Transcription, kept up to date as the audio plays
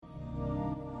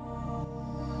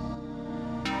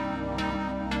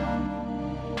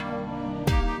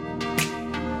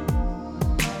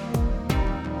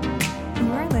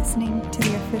listening to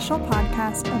the official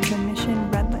podcast of the Mission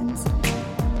Redlands.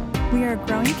 We are a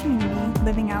growing community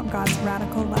living out God's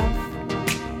radical love.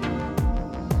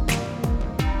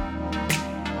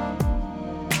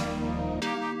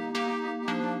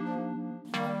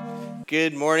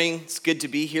 Good morning. It's good to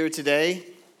be here today.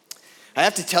 I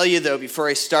have to tell you, though, before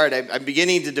I start, I'm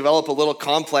beginning to develop a little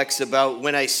complex about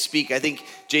when I speak. I think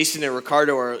Jason and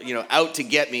Ricardo are, out to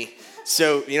get me.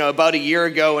 So, about a year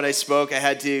ago when I spoke, I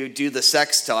had to do the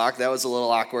sex talk. That was a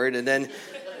little awkward. And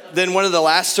then one of the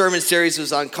last sermon series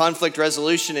was on conflict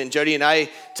resolution, and Jody and I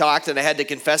talked, and I had to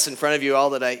confess in front of you all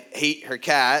that I hate her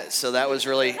cat. So that was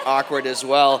really awkward as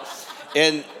well.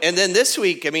 And then this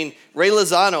week, Ray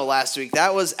Lozano last week,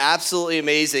 that was absolutely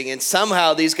amazing. And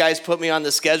somehow these guys put me on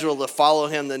the schedule to follow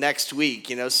him the next week,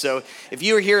 So if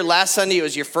you were here last Sunday, it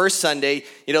was your first Sunday,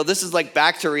 this is like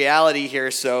back to reality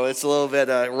here. So it's a little bit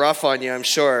rough on you, I'm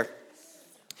sure.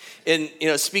 And,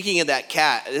 speaking of that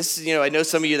cat, this is, I know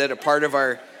some of you that are part of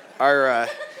our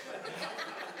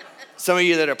some of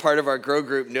you that are part of our grow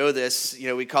group know this.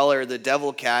 We call her the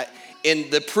devil cat.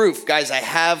 And the proof, guys, I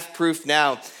have proof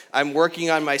now. I'm working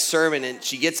on my sermon, and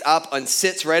she gets up and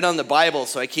sits right on the Bible,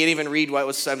 so I can't even read what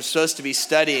I'm supposed to be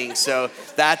studying. So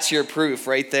that's your proof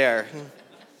right there.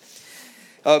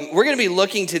 We're going to be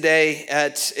looking today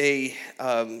at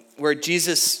where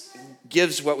Jesus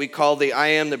gives what we call the I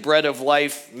am the bread of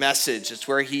life message. It's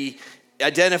where he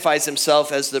identifies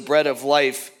himself as the bread of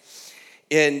life.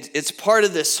 And it's part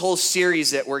of this whole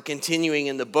series that we're continuing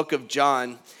in the book of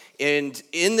John. And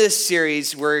in this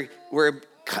series, we're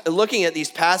looking at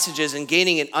these passages and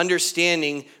gaining an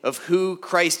understanding of who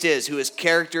Christ is, who his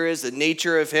character is, the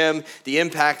nature of him, the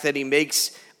impact that he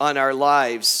makes on our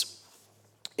lives.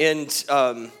 And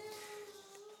to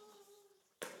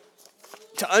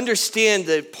understand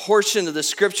the portion of the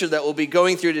scripture that we'll be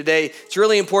going through today, it's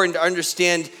really important to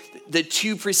understand the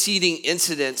two preceding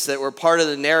incidents that were part of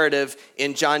the narrative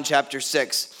in John chapter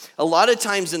 6. A lot of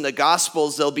times in the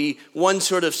Gospels, there'll be one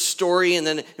sort of story and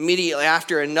then immediately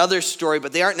after another story,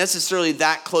 but they aren't necessarily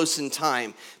that close in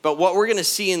time. But what we're going to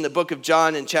see in the book of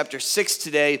John in chapter 6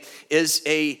 today is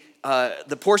the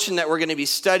portion that we're going to be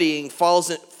studying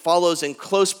follows in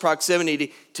close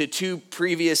proximity to two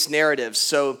previous narratives.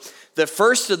 So the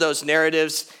first of those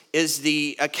narratives is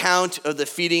the account of the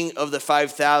feeding of the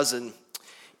 5,000.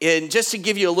 And just to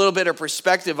give you a little bit of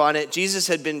perspective on it, Jesus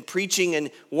had been preaching in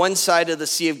one side of the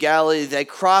Sea of Galilee. They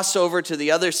cross over to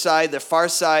the other side, the far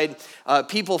side.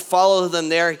 People follow them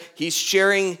there. He's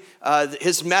sharing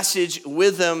his message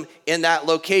with them in that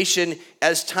location.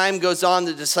 As time goes on,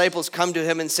 the disciples come to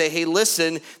him and say, hey,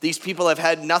 listen, these people have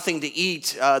had nothing to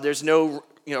eat. There's no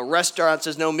restaurants,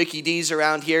 there's no Mickey D's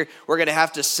around here. We're going to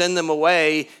have to send them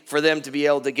away for them to be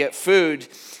able to get food.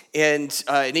 And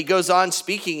he goes on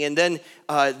speaking, and then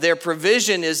their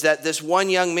provision is that this one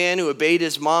young man who obeyed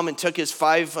his mom and took his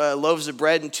 5 loaves of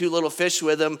bread and 2 little fish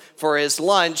with him for his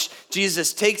lunch,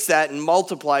 Jesus takes that and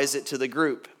multiplies it to the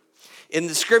group. And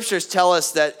the scriptures tell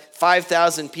us that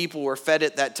 5,000 people were fed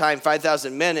at that time,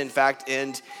 5,000 men, in fact,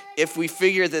 and if we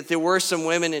figure that there were some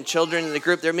women and children in the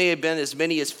group, there may have been as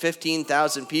many as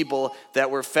 15,000 people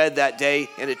that were fed that day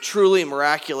in a truly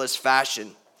miraculous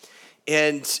fashion.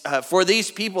 And for these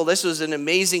people, this was an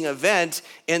amazing event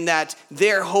in that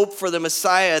their hope for the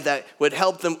Messiah that would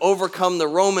help them overcome the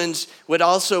Romans would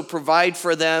also provide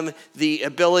for them the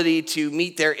ability to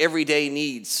meet their everyday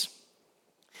needs.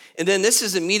 And then this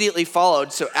is immediately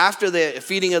followed. So after the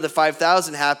feeding of the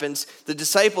 5,000 happens, the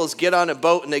disciples get on a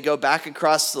boat and they go back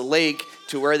across the lake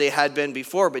to where they had been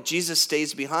before, but Jesus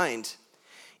stays behind.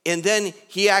 And then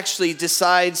he actually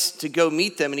decides to go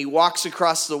meet them, and he walks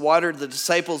across the water. The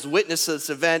disciples witness this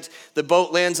event. The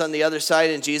boat lands on the other side,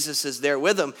 and Jesus is there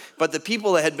with them. But the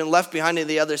people that had been left behind on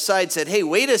the other side said, hey,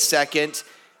 wait a second.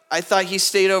 I thought he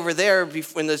stayed over there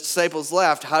when the disciples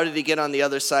left. How did he get on the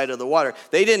other side of the water?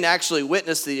 They didn't actually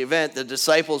witness the event. The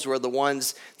disciples were the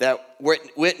ones that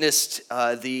witnessed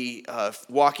the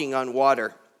walking on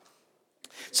water.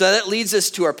 So that leads us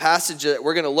to our passage that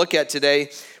we're going to look at today.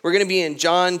 We're going to be in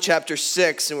John chapter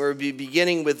 6, and we'll be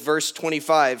beginning with verse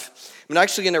 25. I'm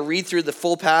actually going to read through the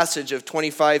full passage of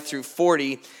 25 through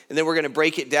 40, and then we're going to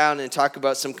break it down and talk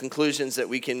about some conclusions that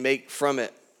we can make from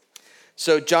it.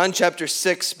 So John chapter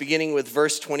 6, beginning with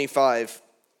verse 25.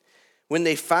 When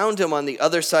they found him on the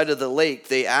other side of the lake,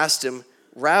 they asked him,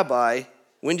 Rabbi,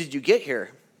 when did you get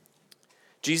here?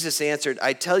 Jesus answered,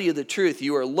 I tell you the truth,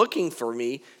 you are looking for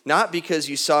me, not because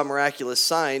you saw miraculous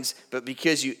signs, but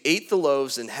because you ate the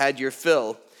loaves and had your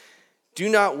fill. Do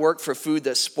not work for food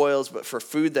that spoils, but for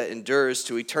food that endures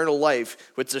to eternal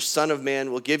life, which the Son of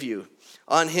Man will give you.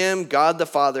 On him, God the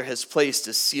Father has placed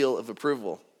a seal of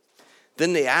approval.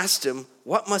 Then they asked him,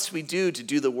 "What must we do to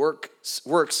do the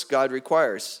works God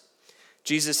requires?"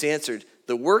 Jesus answered,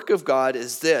 "The work of God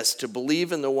is this, to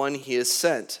believe in the one he has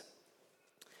sent."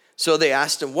 So they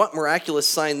asked him, "What miraculous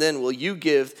sign then will you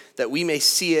give that we may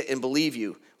see it and believe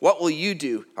you? What will you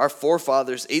do? Our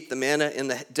forefathers ate the manna in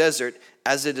the desert.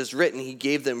 As it is written, he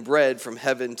gave them bread from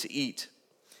heaven to eat."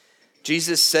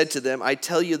 Jesus said to them, "I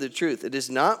tell you the truth. It is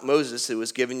not Moses who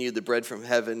has given you the bread from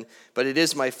heaven, but it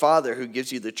is my Father who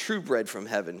gives you the true bread from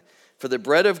heaven. For the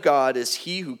bread of God is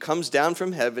he who comes down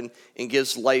from heaven and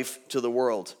gives life to the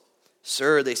world."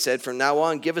 "Sir," they said, "from now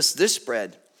on, give us this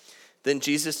bread." Then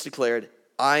Jesus declared,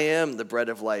 "I am the bread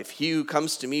of life. He who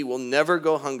comes to me will never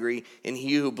go hungry, and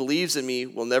he who believes in me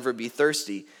will never be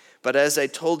thirsty. But as I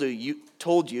told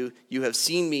you, you have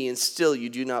seen me, and still you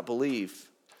do not believe.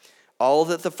 All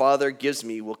that the Father gives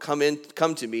me will come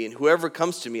to me, and whoever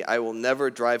comes to me I will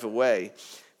never drive away.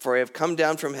 For I have come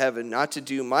down from heaven not to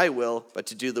do my will, but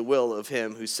to do the will of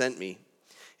him who sent me.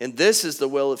 And this is the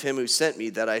will of him who sent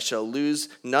me, that I shall lose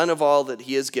none of all that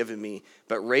he has given me,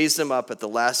 but raise them up at the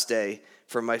last day.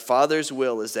 For my Father's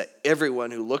will is that everyone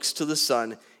who looks to the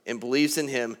Son and believes in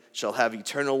him shall have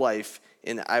eternal life,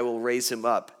 and I will raise him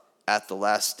up at the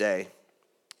last day."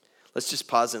 Let's just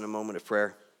pause in a moment of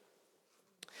prayer.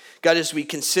 God, as we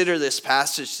consider this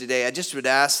passage today, I just would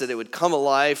ask that it would come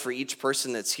alive for each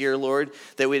person that's here, Lord,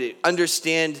 that we'd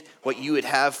understand what you would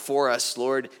have for us,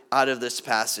 Lord, out of this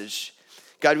passage.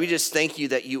 God, we just thank you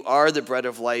that you are the bread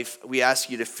of life. We ask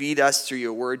you to feed us through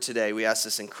your word today. We ask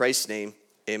this in Christ's name.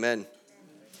 Amen.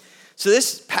 So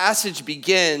this passage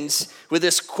begins with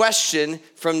this question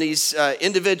from these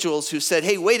individuals who said,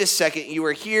 "Hey, wait a second, you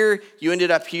were here, you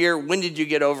ended up here, when did you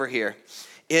get over here?"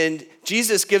 And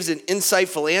Jesus gives an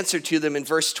insightful answer to them in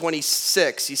verse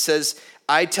 26. He says,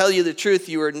 "I tell you the truth,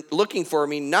 you are looking for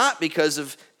me not because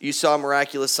of you saw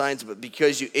miraculous signs, but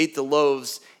because you ate the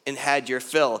loaves and had your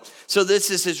fill." So this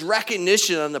is his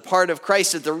recognition on the part of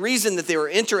Christ that the reason that they were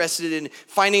interested in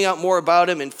finding out more about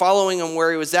him and following him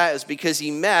where he was at is because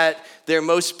he met their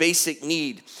most basic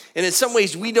need. And in some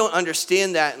ways, we don't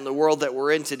understand that in the world that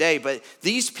we're in today, but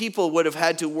these people would have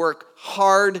had to work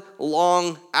hard,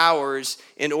 long hours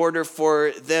in order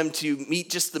for them to meet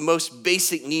just the most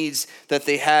basic needs that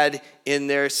they had in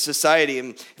their society.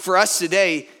 And for us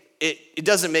today, it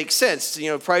doesn't make sense.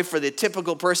 You know, probably for the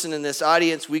typical person in this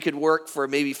audience, we could work for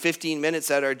maybe 15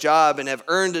 minutes at our job and have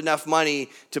earned enough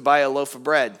money to buy a loaf of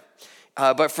bread.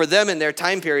 But for them in their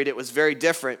time period, it was very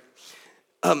different.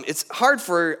 It's hard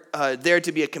for there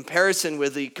to be a comparison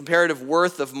with the comparative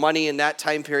worth of money in that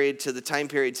time period to the time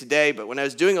period today. But when I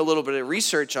was doing a little bit of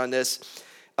research on this,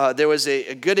 there was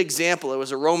a good example. It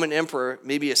was a Roman emperor,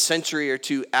 maybe a century or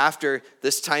two after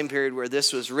this time period where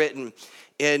this was written.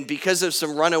 And because of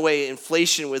some runaway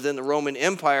inflation within the Roman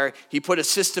Empire, he put a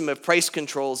system of price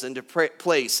controls into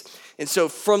place. And so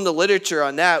from the literature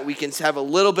on that, we can have a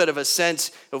little bit of a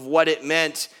sense of what it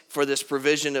meant for this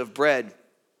provision of bread.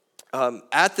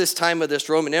 At this time of this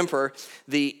Roman emperor,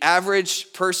 the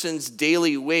average person's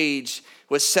daily wage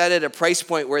was set at a price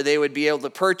point where they would be able to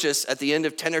purchase, at the end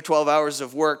of 10 or 12 hours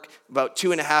of work, about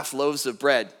 2.5 loaves of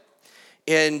bread.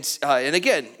 And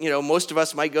again, you know, most of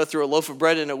us might go through a loaf of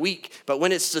bread in a week, but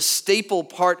when it's the staple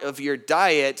part of your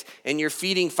diet and you're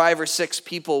feeding 5 or 6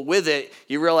 people with it,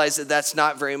 you realize that that's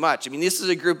not very much. I mean, this is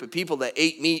a group of people that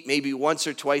ate meat maybe once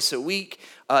or twice a week.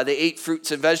 They ate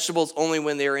fruits and vegetables only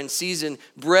when they were in season.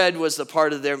 Bread was the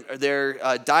part of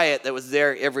their diet that was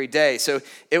there every day. So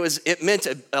it meant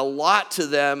a lot to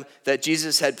them that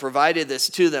Jesus had provided this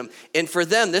to them. And for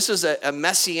them, this was a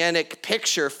messianic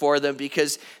picture for them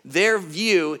because their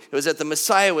view was that the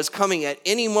Messiah was coming at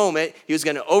any moment. He was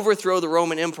going to overthrow the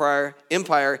Roman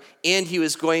Empire, and he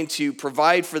was going to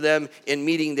provide for them in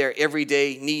meeting their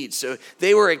everyday needs. So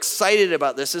they were excited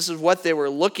about this. This is what they were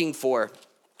looking for.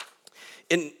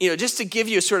 And, you know, just to give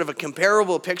you sort of a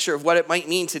comparable picture of what it might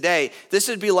mean today, this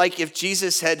would be like if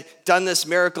Jesus had done this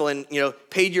miracle and, you know,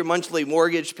 paid your monthly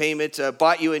mortgage payment,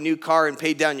 bought you a new car, and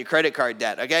paid down your credit card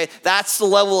debt, okay? That's the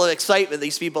level of excitement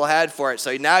these people had for it.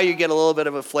 So now you get a little bit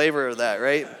of a flavor of that,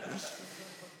 right?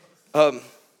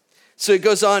 So it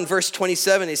goes on, verse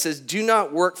 27, he says, "Do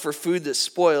not work for food that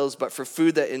spoils, but for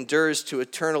food that endures to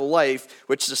eternal life,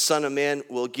 which the Son of Man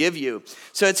will give you."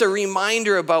 So it's a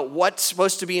reminder about what's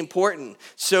supposed to be important.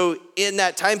 So in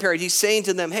that time period, he's saying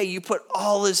to them, hey, you put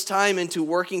all this time into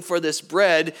working for this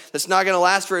bread that's not going to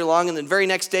last very long, and then very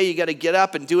next day you got to get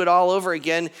up and do it all over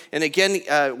again, and again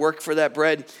work for that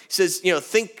bread. He says, you know,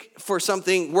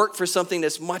 work for something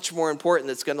that's much more important,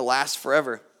 that's going to last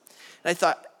forever. And I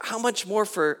thought, how much more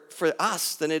for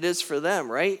us than it is for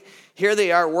them, right? Here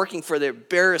they are working for their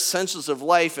bare essentials of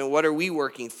life, and what are we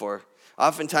working for?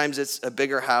 Oftentimes it's a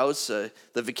bigger house, the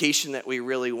vacation that we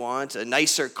really want, a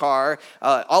nicer car,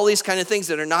 all these kind of things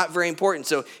that are not very important.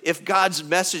 So if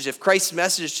Christ's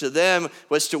message to them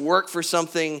was to work for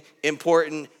something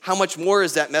important, how much more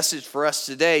is that message for us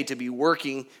today to be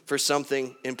working for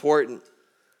something important?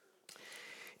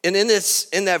 And in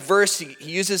that verse, he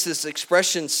uses this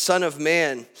expression, Son of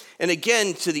Man. And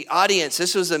again, to the audience,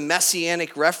 this was a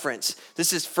messianic reference.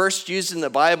 This is first used in the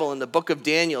Bible in the book of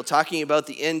Daniel, talking about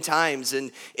the end times.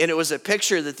 And it was a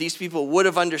picture that these people would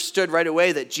have understood right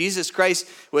away, that Jesus Christ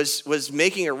was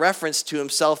making a reference to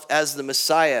himself as the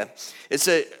Messiah. It's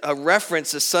a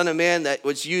reference, the Son of Man, that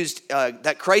was used,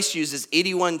 that Christ uses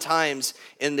 81 times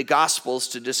in the Gospels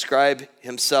to describe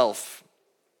himself.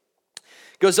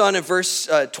 Goes on in verse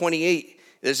 28,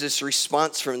 there's this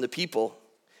response from the people.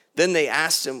 Then they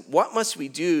asked him, what must we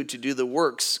do to do the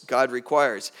works God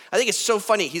requires? I think it's so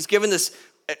funny. He's given this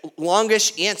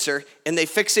longish answer, and they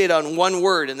fixate on one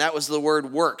word, and that was the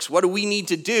word works. What do we need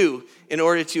to do in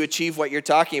order to achieve what you're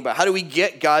talking about? How do we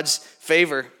get God's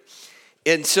favor?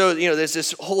 And so, there's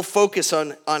this whole focus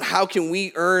on how can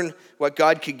we earn what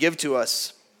God could give to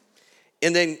us.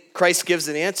 And then Christ gives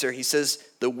an answer. He says,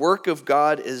 the work of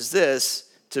God is this,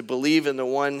 to believe in the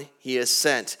one he has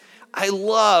sent. I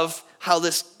love how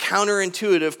this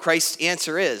counterintuitive Christ's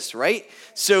answer is, right?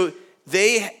 So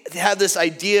they have this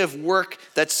idea of work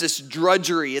that's this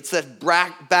drudgery. It's that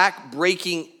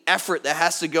back-breaking effort that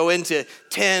has to go into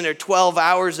 10 or 12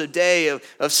 hours a day of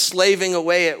slaving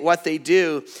away at what they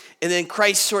do. And then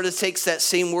Christ sort of takes that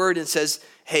same word and says,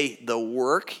 hey, the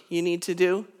work you need to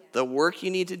do,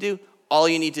 all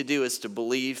you need to do is to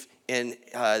believe in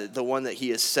the one that he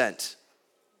has sent.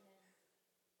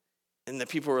 And the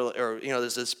people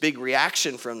there's this big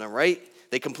reaction from them, right?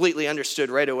 They completely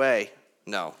understood right away.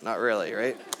 No, not really,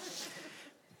 right?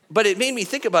 But it made me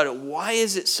think about it. Why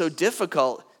is it so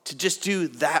difficult to just do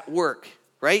that work,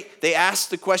 right? They asked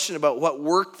the question about what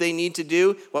work they need to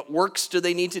do. What works do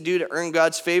they need to do to earn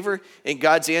God's favor? And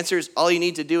God's answer is, all you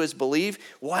need to do is believe.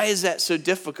 Why is that so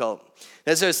difficult?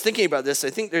 As I was thinking about this, I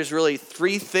think there's really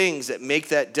 3 things that make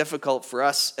that difficult for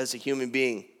us as a human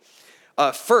being.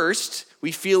 First,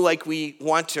 we feel like we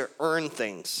want to earn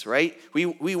things, right?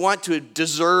 We want to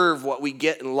deserve what we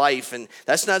get in life, and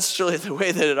that's not necessarily the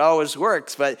way that it always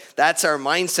works, but that's our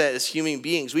mindset as human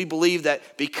beings. We believe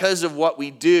that because of what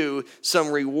we do, some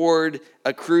reward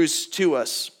accrues to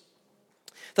us.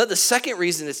 I thought the second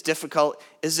reason it's difficult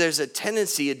is there's a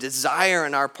tendency, a desire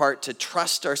on our part to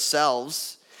trust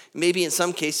ourselves, maybe in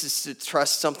some cases to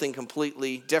trust something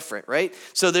completely different, right?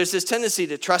 So there's this tendency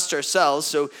to trust ourselves.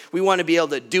 So we want to be able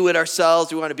to do it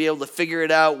ourselves. We want to be able to figure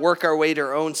it out, work our way to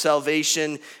our own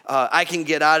salvation. I can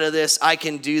get out of this. I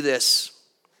can do this.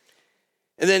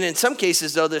 And then in some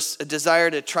cases, though, there's a desire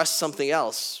to trust something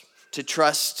else, to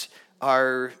trust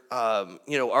our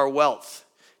wealth,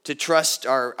 to trust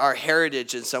our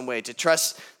heritage in some way, to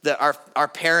trust our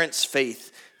parents'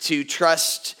 faith, to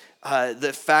trust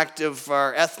the fact of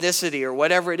our ethnicity or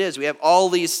whatever it is. We have all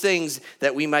these things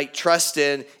that we might trust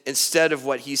in instead of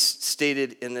what he's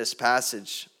stated in this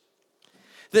passage.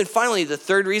 Then finally, the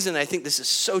third reason I think this is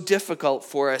so difficult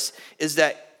for us is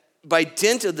that by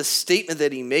dint of the statement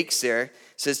that he makes there,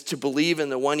 says to believe in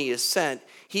the one he has sent,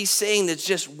 he's saying there's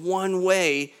just one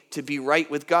way to be right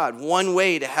with God, one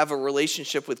way to have a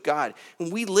relationship with God.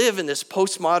 And we live in this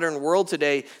postmodern world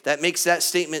today that makes that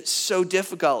statement so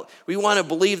difficult. We want to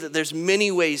believe that there's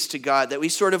many ways to God, that we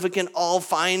sort of can all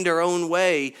find our own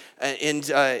way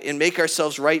and make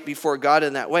ourselves right before God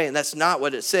in that way. And that's not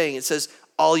what it's saying. It says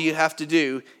all you have to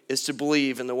do is to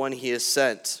believe in the one he has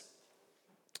sent.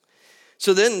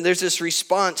 So then there's this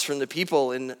response from the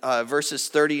people in verses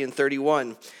 30 and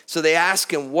 31. So they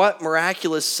ask him, what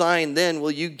miraculous sign then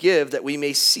will you give that we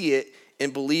may see it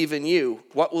and believe in you?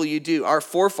 What will you do? Our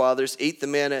forefathers ate the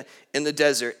manna in the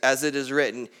desert, as it is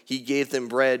written, he gave them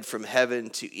bread from heaven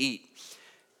to eat.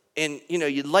 And,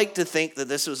 you'd like to think that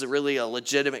this was really a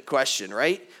legitimate question,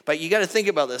 right? But you got to think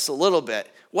about this a little bit.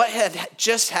 What had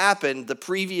just happened the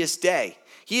previous day?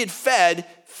 He had fed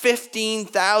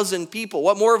 15,000 people.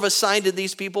 What more of a sign did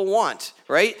these people want,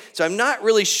 right? So I'm not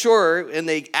really sure, and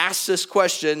they asked this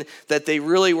question, that they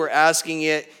really were asking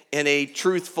it in a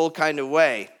truthful kind of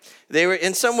way. They were,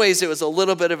 in some ways, it was a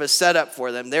little bit of a setup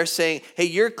for them. They're saying, hey,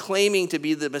 you're claiming to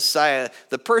be the Messiah.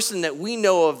 The person that we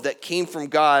know of that came from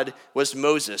God was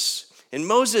Moses. And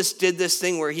Moses did this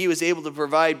thing where he was able to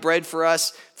provide bread for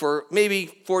us for maybe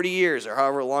 40 years or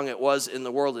however long it was in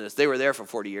the wilderness. They were there for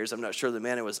 40 years. I'm not sure the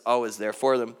manna was always there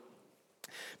for them.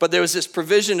 But there was this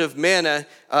provision of manna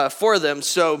for them.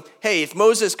 So, hey, if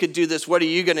Moses could do this, what are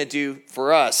you going to do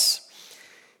for us?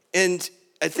 And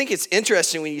I think it's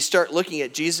interesting when you start looking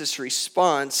at Jesus'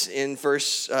 response in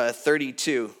verse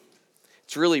 32.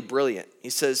 It's really brilliant. He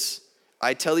says,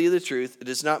 I tell you the truth, it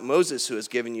is not Moses who has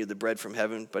given you the bread from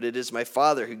heaven, but it is my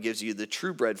Father who gives you the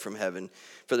true bread from heaven.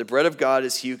 For the bread of God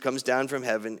is he who comes down from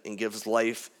heaven and gives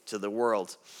life to the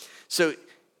world. So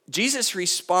Jesus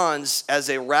responds as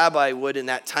a rabbi would in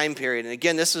that time period. And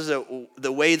again, this is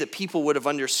the way that people would have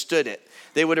understood it.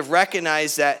 They would have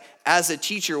recognized that as a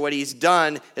teacher, what he's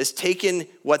done is taken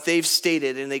what they've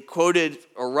stated, and they quoted,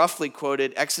 or roughly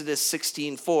quoted, Exodus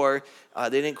 16:4.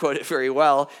 They didn't quote it very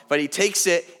well, but he takes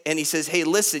it and he says, hey,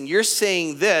 listen, you're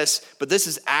saying this, but this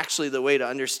is actually the way to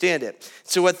understand it.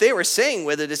 So what they were saying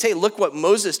with it is, hey, look what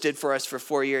Moses did for us for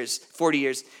 40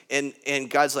 years. And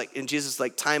God's like, and Jesus is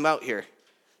like, time out here.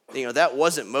 You know, that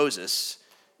wasn't Moses.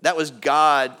 That was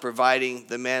God providing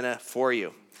the manna for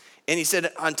you. And he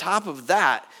said, on top of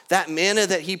that manna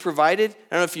that he provided, I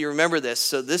don't know if you remember this.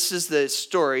 So this is the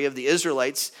story of the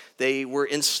Israelites. They were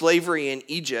in slavery in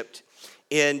Egypt.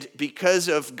 And because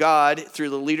of God, through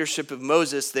the leadership of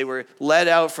Moses, they were led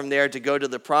out from there to go to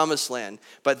the promised land.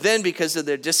 But then because of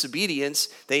their disobedience,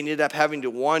 they ended up having to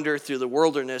wander through the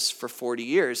wilderness for 40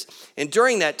 years. And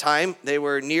during that time, they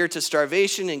were near to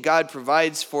starvation, and God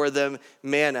provides for them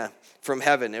manna from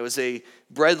heaven. It was a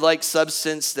bread-like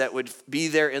substance that would be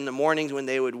there in the mornings when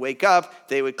they would wake up.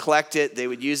 They would collect it. They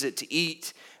would use it to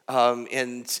eat.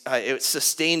 And it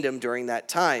sustained them during that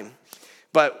time.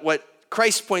 But what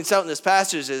Christ points out in this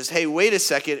passage is, hey, wait a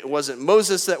second, it wasn't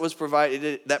Moses that provided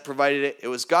it, it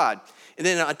was God. And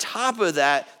then on top of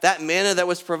that manna that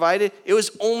was provided, it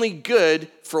was only good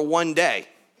for one day.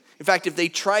 In fact, if they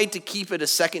tried to keep it a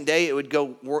second day, it would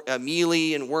go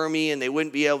mealy and wormy, and they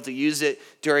wouldn't be able to use it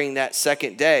during that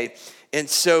second day. And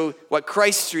so what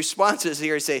Christ's response is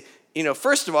here is say, you know,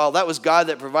 first of all, that was God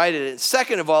that provided it. And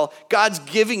second of all, God's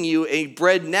giving you a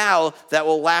bread now that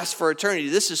will last for eternity.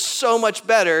 This is so much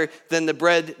better than the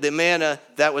bread, the manna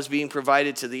that was being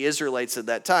provided to the Israelites at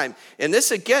that time. And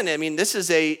this, again, I mean, this is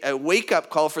a wake-up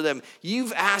call for them.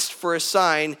 You've asked for a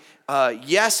sign.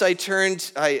 Yes,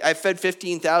 I fed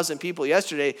 15,000 people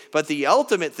yesterday, but the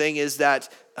ultimate thing is that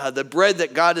the bread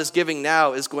that God is giving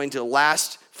now is going to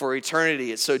last for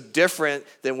eternity. It's so different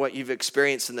than what you've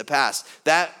experienced in the past.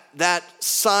 That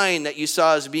sign that you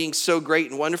saw as being so great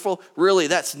and wonderful, really,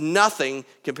 that's nothing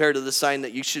compared to the sign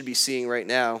that you should be seeing right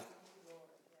now.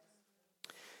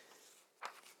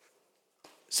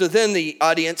 So then the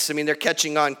audience, I mean, they're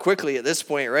catching on quickly at this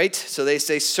point, right? So they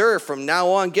say, sir, from now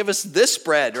on, give us this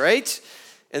bread, right?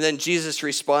 And then Jesus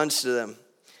responds to them.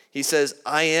 He says,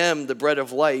 I am the bread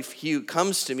of life. He who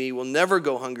comes to me will never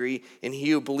go hungry, and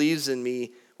he who believes in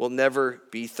me will never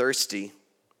be thirsty.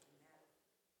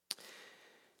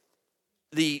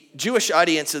 The Jewish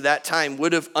audience of that time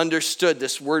would have understood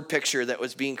this word picture that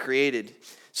was being created.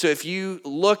 So if you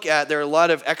look at, there are a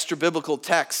lot of extra biblical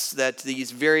texts that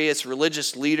these various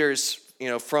religious leaders, you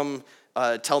know, from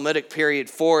Talmudic period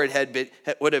forward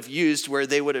would have used, where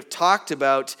they would have talked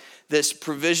about this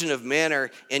provision of manna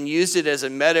and used it as a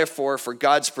metaphor for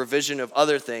God's provision of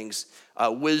other things.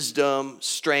 Wisdom,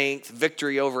 strength,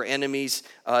 victory over enemies,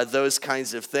 those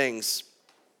kinds of things.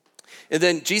 And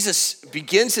then Jesus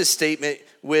begins his statement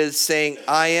with saying,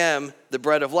 I am the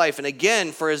bread of life. And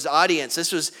again, for his audience,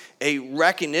 this was a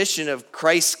recognition of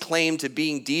Christ's claim to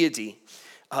being deity.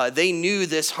 They knew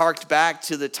this harked back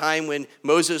to the time when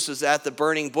Moses was at the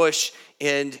burning bush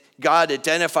and God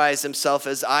identifies himself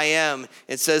as I am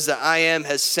and says that I am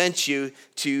has sent you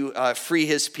to free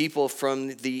his people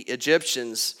from the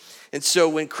Egyptians. And so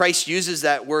when Christ uses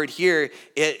that word here,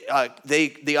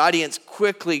 the audience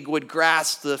quickly would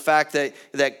grasp the fact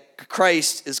that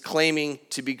Christ is claiming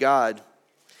to be God.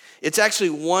 It's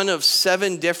actually one of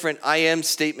 7 different I am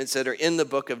statements that are in the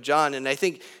book of John. And I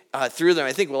think through them,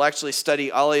 I think we'll actually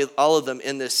study all of them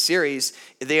in this series.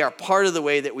 They are part of the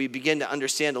way that we begin to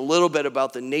understand a little bit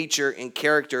about the nature and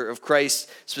character of Christ,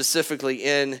 specifically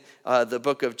in the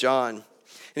book of John.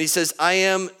 And he says, I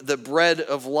am the bread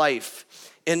of life.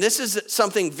 And this is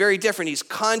something very different. He's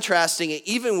contrasting it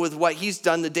even with what he's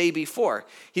done the day before.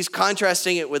 He's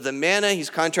contrasting it with the manna. He's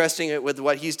contrasting it with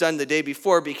what he's done the day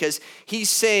before, because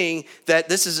he's saying that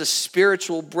this is a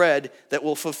spiritual bread that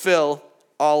will fulfill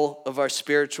all of our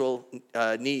spiritual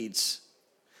needs,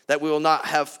 that we will not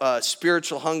have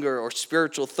spiritual hunger or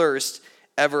spiritual thirst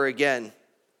ever again.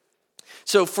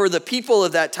 So for the people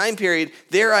of that time period,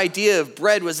 their idea of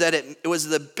bread was that it was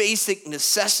the basic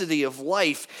necessity of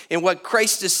life. And what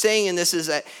Christ is saying in this is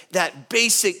that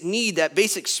basic need, that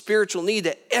basic spiritual need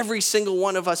that every single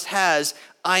one of us has,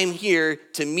 I'm here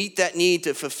to meet that need,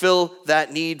 to fulfill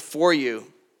that need for you.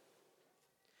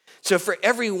 So for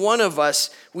every one of us,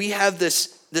 we have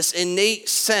this innate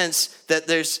sense that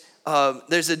there's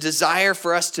a desire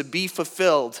for us to be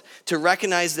fulfilled, to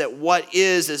recognize that what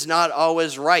is not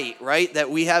always right? That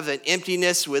we have an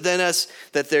emptiness within us,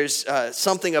 that there's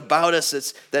something about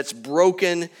us that's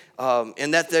broken,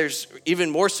 and that there's even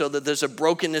more so that there's a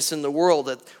brokenness in the world,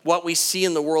 that what we see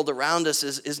in the world around us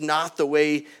is not the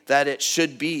way that it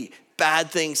should be.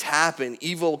 Bad things happen.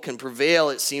 Evil can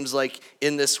prevail, it seems like,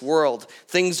 in this world.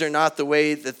 Things are not the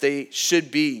way that they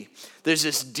should be. There's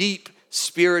this deep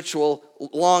spiritual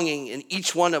longing in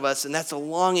each one of us, and that's a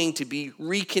longing to be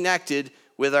reconnected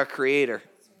with our Creator.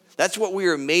 That's what we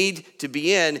were made to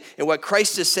be in. And what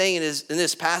Christ is saying in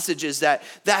this passage is that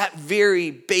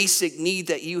very basic need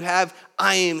that you have,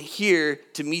 I am here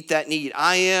to meet that need.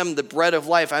 I am the bread of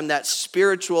life. I'm that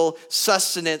spiritual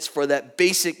sustenance for that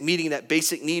basic meeting, that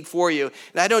basic need for you.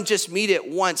 And I don't just meet it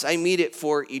once, I meet it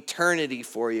for eternity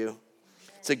for you.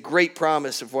 It's a great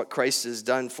promise of what Christ has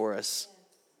done for us.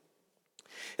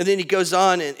 And then he goes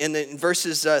on in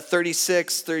verses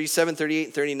 36, 37, 38,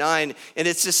 and 39, and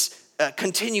it's this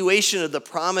continuation of the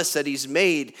promise that he's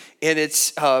made, and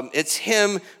it's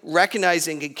him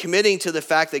recognizing and committing to the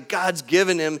fact that God's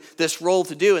given him this role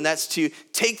to do, and that's to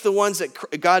take the ones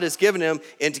that God has given him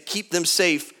and to keep them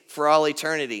safe for all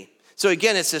eternity. So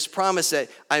again, it's this promise that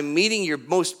I'm meeting your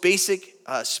most basic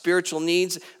spiritual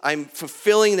needs. I'm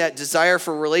fulfilling that desire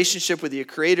for relationship with your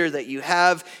Creator that you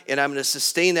have, and I'm going to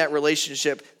sustain that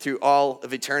relationship through all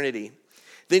of eternity.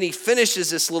 Then he finishes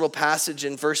this little passage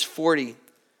in verse 40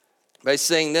 by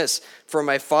saying this, "For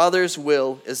my Father's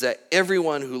will is that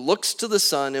everyone who looks to the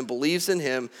Son and believes in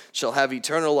him shall have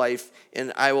eternal life,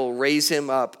 and I will raise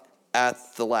him up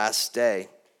at the last day."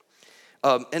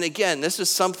 And again, this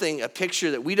is a picture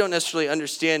that we don't necessarily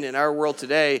understand in our world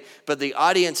today, but the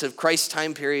audience of Christ's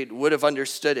time period would have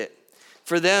understood it.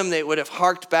 For them, they would have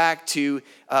harked back to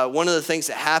one of the things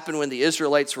that happened when the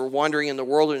Israelites were wandering in the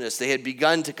wilderness. They had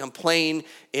begun to complain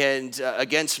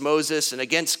against Moses and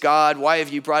against God. Why have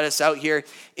you brought us out here?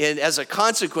 And as a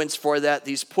consequence for that,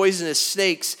 these poisonous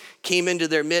snakes came into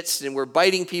their midst and were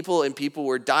biting people, and people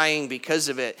were dying because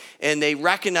of it. And they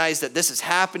recognized that this is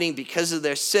happening because of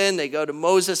their sin. They go to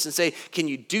Moses and say, "Can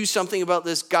you do something about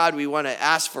this, God? We want to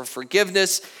ask for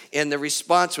forgiveness." And the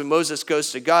response, when Moses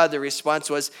goes to God, the response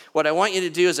was, "What I want you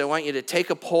to do is I want you to take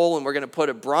a pole, and we're going to put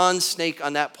a bronze snake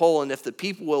on that pole, and if the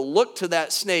people will look to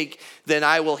that snake, then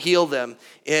I will heal them."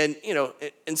 And,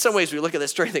 in some ways we look at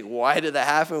this story and think, why did that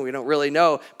happen? We don't really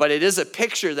know. But it is a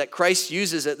picture that Christ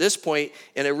uses at this point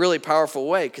in a really powerful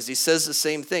way, because he says the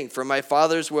same thing. "For my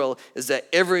Father's will is that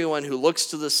everyone who looks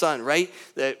to the Son," right?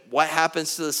 That what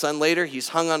happens to the Son later? He's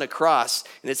hung on a cross.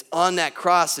 And it's on that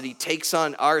cross that he takes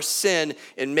on our sin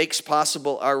and makes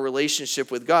possible our relationship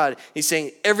with God. He's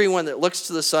saying everyone that looks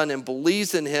to the Son and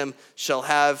believes in him shall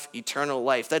have eternal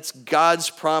life. That's God's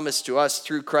promise to us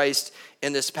through Christ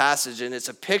in this passage, and it's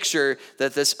a picture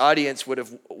that this audience would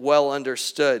have well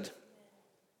understood.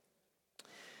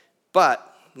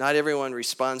 But not everyone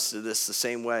responds to this the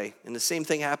same way, and the same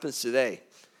thing happens today.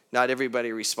 Not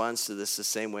everybody responds to this the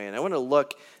same way, and I want to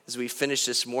look, as we finish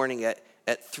this morning,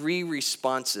 at three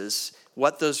responses,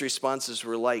 what those responses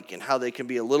were like, and how they can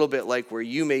be a little bit like where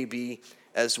you may be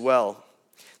as well.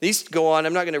 These go on.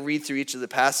 I'm not going to read through each of the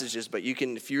passages, but you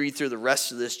can, if you read through the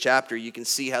rest of this chapter, you can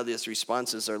see how these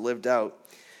responses are lived out.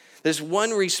 There's one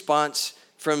response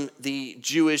from the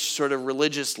Jewish sort of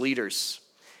religious leaders,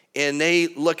 and they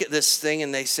look at this thing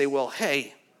and they say, "Well,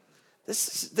 hey,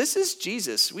 this is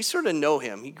Jesus. We sort of know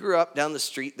him. He grew up down the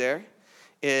street there,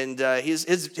 and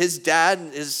his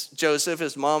dad is Joseph,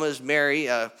 his mom is Mary.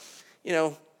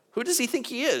 Who does he think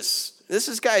he is?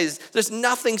 There's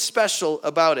nothing special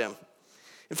about him.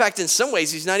 In fact, in some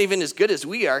ways, he's not even as good as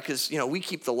we are, because, we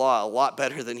keep the law a lot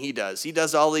better than he does. He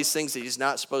does all these things that he's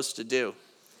not supposed to do."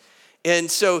 And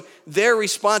so their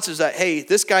response is that, hey,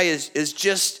 this guy is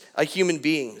just a human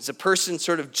being. He's a person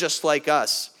sort of just like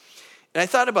us. And I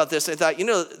thought about this. I thought,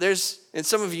 and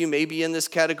some of you may be in this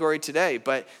category today,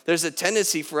 but there's a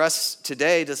tendency for us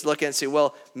today to look at and say,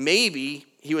 well, maybe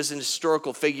he was an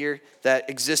historical figure that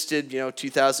existed,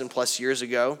 2,000 plus years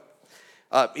ago.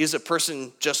 He's a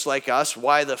person just like us.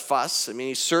 Why the fuss? I mean,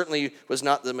 he certainly was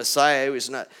not the Messiah. He was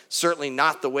certainly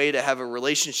not the way to have a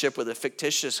relationship with a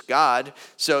fictitious God.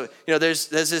 So, there's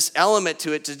this element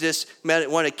to it to just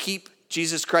want to keep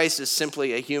Jesus Christ as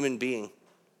simply a human being.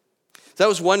 So that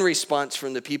was one response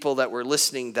from the people that were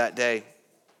listening that day.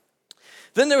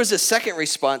 Then there was a second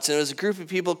response, and it was a group of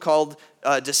people called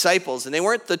disciples. And they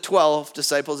weren't the 12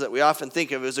 disciples that we often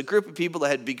think of. It was a group of people that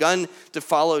had begun to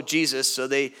follow Jesus. So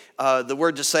the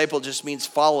word disciple just means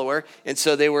follower. And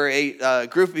so they were a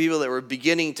group of people that were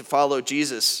beginning to follow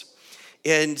Jesus.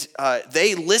 And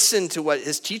they listened to what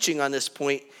his teaching on this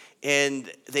point,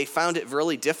 and they found it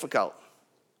really difficult.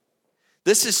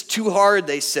 This is too hard,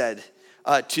 they said.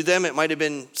 To them, it might have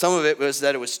been, some of it was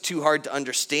that it was too hard to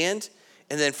understand.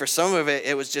 And then for some of it,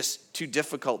 it was just too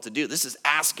difficult to do. This is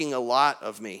asking a lot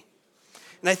of me.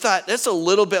 And I thought, that's a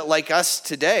little bit like us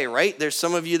today, right? There's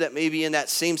some of you that may be in that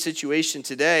same situation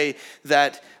today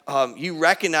that you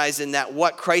recognize in that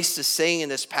what Christ is saying in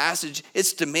this passage,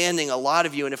 it's demanding a lot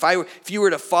of you. And if you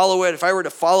were to follow it, if I were to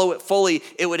follow it fully,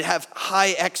 it would have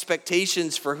high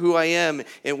expectations for who I am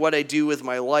and what I do with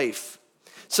my life.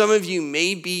 Some of you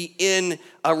may be in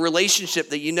a relationship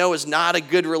that you know is not a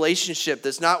good relationship,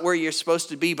 that's not where you're supposed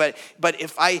to be, but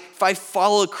if I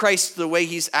follow Christ the way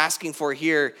he's asking for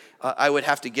here, I would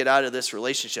have to get out of this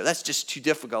relationship. That's just too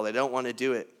difficult. I don't want to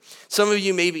do it. Some of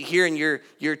you may be here and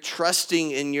you're trusting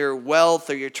in your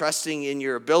wealth, or you're trusting in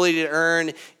your ability to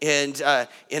earn, and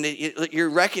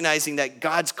you're recognizing that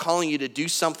God's calling you to do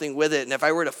something with it. And if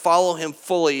I were to follow him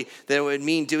fully, then it would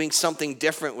mean doing something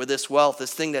different with this wealth,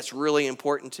 this thing that's really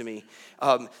important to me.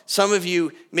 Some of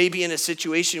you may be in a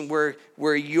situation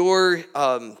where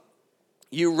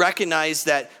you recognize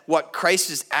that what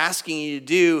Christ is asking you to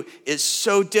do is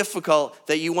so difficult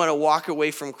that you want to walk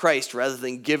away from Christ rather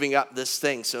than giving up this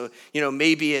thing. So,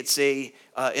 maybe it's an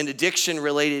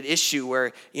addiction-related issue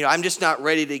where, I'm just not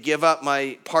ready to give up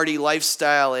my party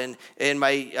lifestyle and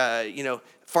my,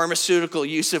 pharmaceutical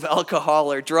use of alcohol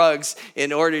or drugs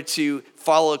in order to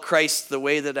follow Christ the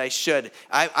way that I should.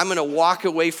 I'm going to walk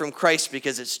away from Christ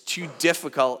because it's too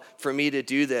difficult for me to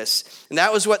do this. And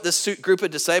that was what this group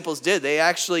of disciples did. They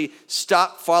actually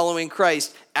stopped following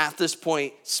Christ at this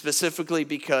point, specifically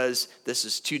because this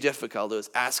is too difficult. It was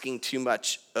asking too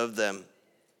much of them.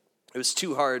 It was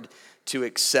too hard to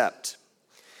accept.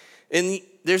 And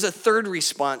there's a third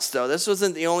response, though. This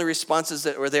wasn't the only responses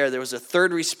that were there. There was a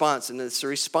third response, and it's the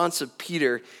response of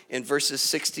Peter in verses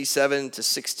 67 to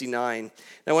 69. And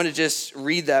I want to just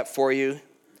read that for you.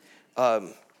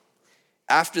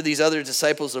 After these other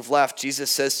disciples have left, Jesus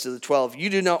says to the 12, "You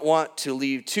do not want to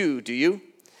leave too, do you?"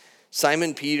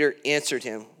 Simon Peter answered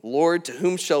him, "Lord, to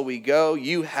whom shall we go?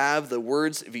 You have the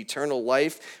words of eternal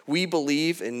life. We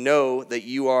believe and know that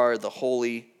you are the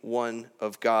Holy One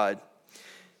of God."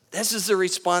 This is the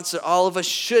response that all of us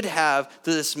should have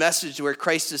to this message where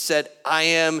Christ has said, "I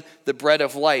am the bread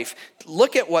of life."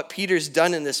 Look at what Peter's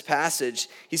done in this passage.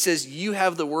 He says, "You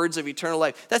have the words of eternal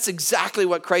life." That's exactly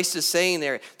what Christ is saying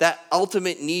there. That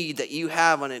ultimate need that you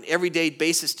have on an everyday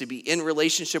basis to be in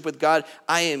relationship with God,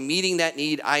 I am meeting that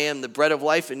need. I am the bread of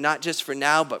life, and not just for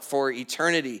now, but for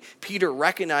eternity. Peter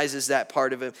recognizes that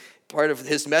part of him. Part of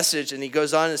his message, and he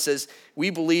goes on and says, "We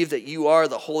believe that you are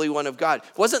the Holy One of God."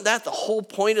 Wasn't that the whole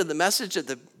point of the message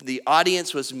that the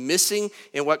audience was missing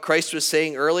in what Christ was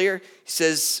saying earlier? He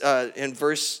says in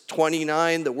verse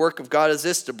 29, "The work of God is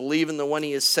this, to believe in the one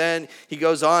he has sent." He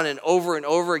goes on and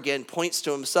over again points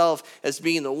to himself as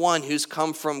being the one who's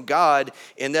come from God,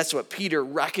 and that's what Peter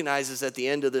recognizes at the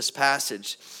end of this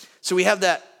passage. So we have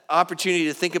that opportunity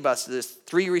to think about this.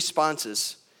 Three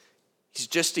responses. He's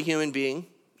just a human being.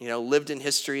 Lived in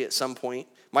history at some point.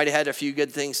 Might have had a few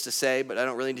good things to say, but I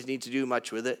don't really need to do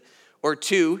much with it. Or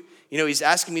two, he's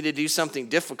asking me to do something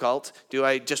difficult. Do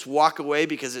I just walk away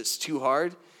because it's too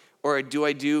hard? Or do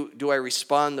I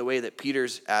respond the way that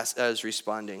Peter's is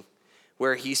responding?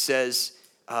 Where he says,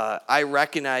 I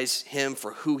recognize him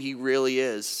for who he really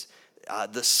is.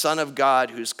 The Son of God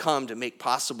who's come to make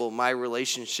possible my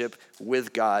relationship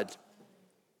with God.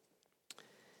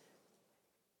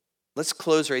 Let's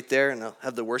close right there, and I'll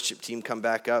have the worship team come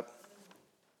back up.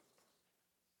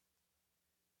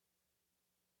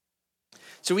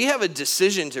 So we have a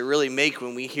decision to really make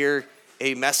when we hear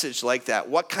a message like that.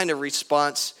 What kind of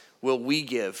response will we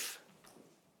give?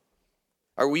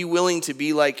 Are we willing to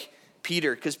be like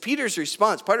Peter? Because Peter's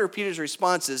response, part of Peter's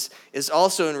response is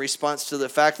also in response to the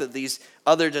fact that these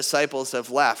other disciples have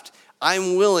left.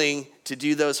 I'm willing to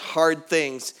do those hard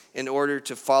things in order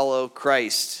to follow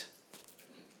Christ.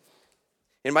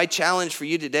 And my challenge for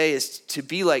you today is to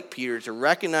be like Peter, to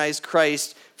recognize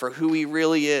Christ for who he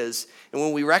really is. And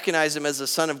when we recognize him as the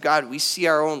Son of God, we see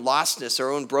our own lostness,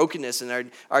 our own brokenness,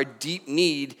 and our deep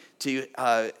need to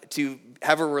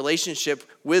have a relationship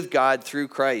with God through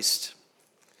Christ.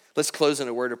 Let's close in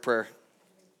a word of prayer.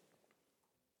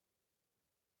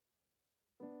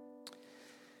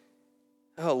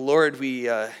 Oh, Lord, we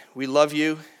love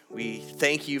you. We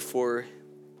thank you for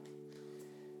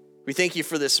We thank you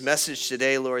for this message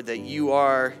today, Lord, that you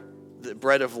are the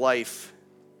bread of life,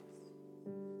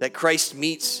 that Christ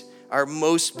meets our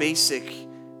most basic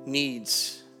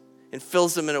needs and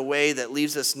fills them in a way that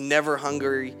leaves us never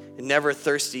hungry and never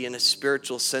thirsty in a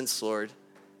spiritual sense, Lord.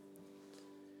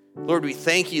 Lord, we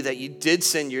thank you that you did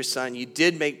send your son. You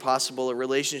did make possible a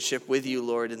relationship with you,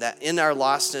 Lord, and that in our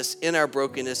lostness, in our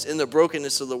brokenness, in the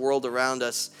brokenness of the world around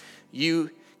us, you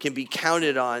can be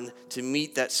counted on to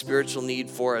meet that spiritual need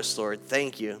for us, Lord.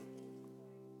 Thank you.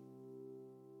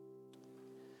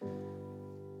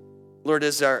 Lord,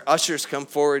 as our ushers come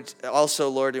forward also,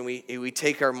 Lord, and we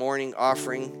take our morning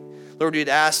offering, Lord, we'd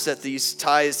ask that these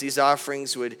tithes, these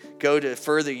offerings would go to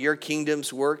further your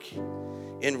kingdom's work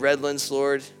in Redlands,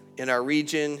 Lord, in our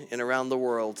region and around the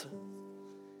world.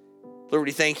 Lord,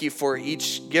 we thank you for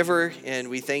each giver, and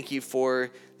we thank you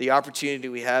for the opportunity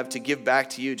we have to give back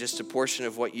to you just a portion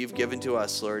of what you've given to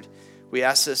us, Lord. We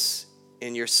ask this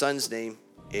in your Son's name.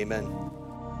 Amen.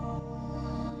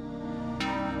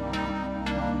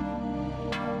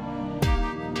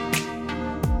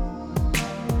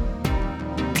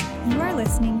 You are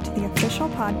listening to the official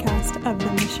podcast of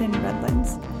The Mission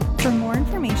Redlands. For more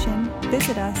information,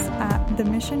 visit us at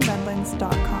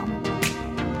themissionredlands.com.